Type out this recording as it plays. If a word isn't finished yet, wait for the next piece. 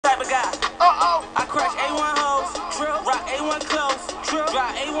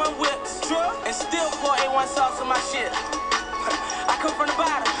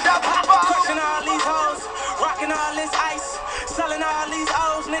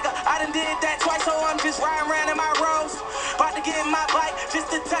I done did that twice, so I'm just riding around in my Rolls. About to get my bike,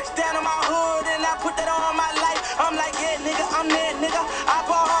 just a touchdown in my hood, and I put that on my life. I'm like, yeah, nigga, I'm there, nigga. I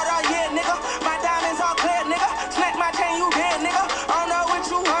ball hard all year, nigga. My diamonds all clear, nigga. Snatch my chain, you dead, nigga. I don't know what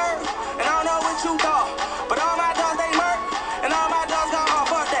you heard, and I don't know what you thought, but all my dogs, they murk, and all my dogs gone off.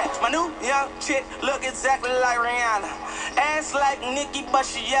 Fuck that. My new young chick look exactly like Rihanna. Ass like Nicki, but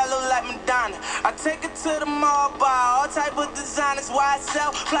she yellow like Madonna. I take her to the mall, buy all type of designers,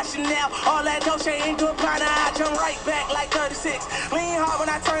 YSL, Fly Chanel, all that Dolce into a partner. I jump right back like 36. Lean hard when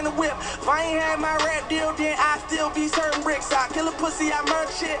I turn the whip. If I ain't had my rap deal, then I still be serving bricks. I kill a pussy, I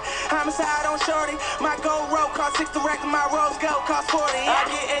murder shit. Homicide on shorty. My gold rope cost 6 direct, my rose gold cost 40. I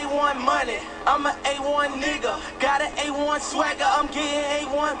get A1 money, I'm a A1 nigga. Got an A1 swagger, I'm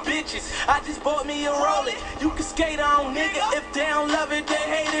getting A1 bitches. I just bought me a Rolex, you can skate on, nigga. If they don't love it, they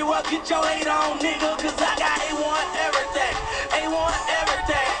hate it, well get your hate on, nigga. Cause I got A1 everything, A1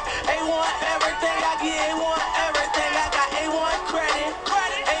 everything, A1 everything. I get A1 everything. I got A1 credit,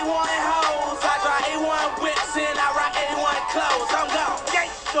 A1 hoes. I drive A1 whips and I rock A1 clothes. I'm gone.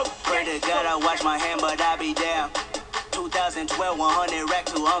 Pray to God I watch my hand, but I be down. 2012, 100 rack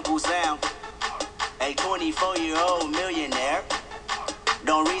to Uncle Sam. A 24-year-old millionaire.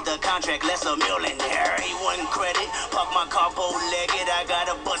 Don't read the contract, less a millionaire. A1 credit, park my car bow-legged. I got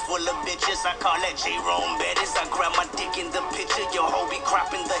a bus full of bitches, I call that J-Rome Bettis. I grab my dick in the picture, your hoe be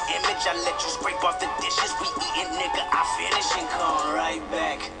cropping the image. I let you scrape off the dishes, we eatin', nigga, I finish and come right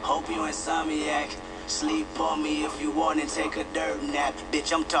back. Hope you insomniac. Sleep on me if you want and take a dirt nap.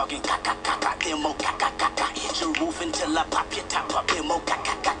 Bitch, I'm talking ka-ka-ka-ka, demo ka-ka-ka-ka. Hit your roof until I pop your top up, demo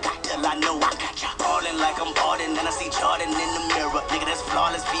ka-ka-ka-ka. Till I know I got ya. Ballin' like I'm Harden, then I see Jordan in the mirror. Nigga, that's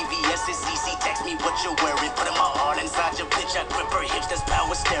flawless, VVS is CC. Text me what you're wearing. Put my all inside your bitch, I grip her hips, that's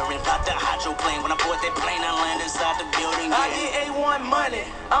power steering. About the hydroplane, when I board that plane, I land inside the building. I get A1 money,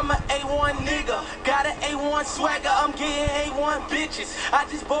 I'm a A1 nigga. Got an A1 swagger, I'm getting A1 bitches. I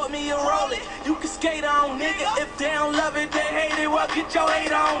just bought me a Rolex, you can skate on, nigga. If they don't love it, they hate it, well get your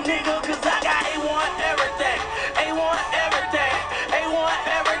hate on, nigga. Cause I got A1 everything, A1 everything, A1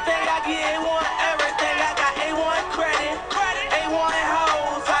 everything. I get A1 everything. I got A1 credit, A1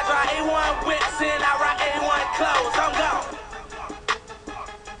 hoes. I drive A1 whips and I rock A1 clothes. I'm gone.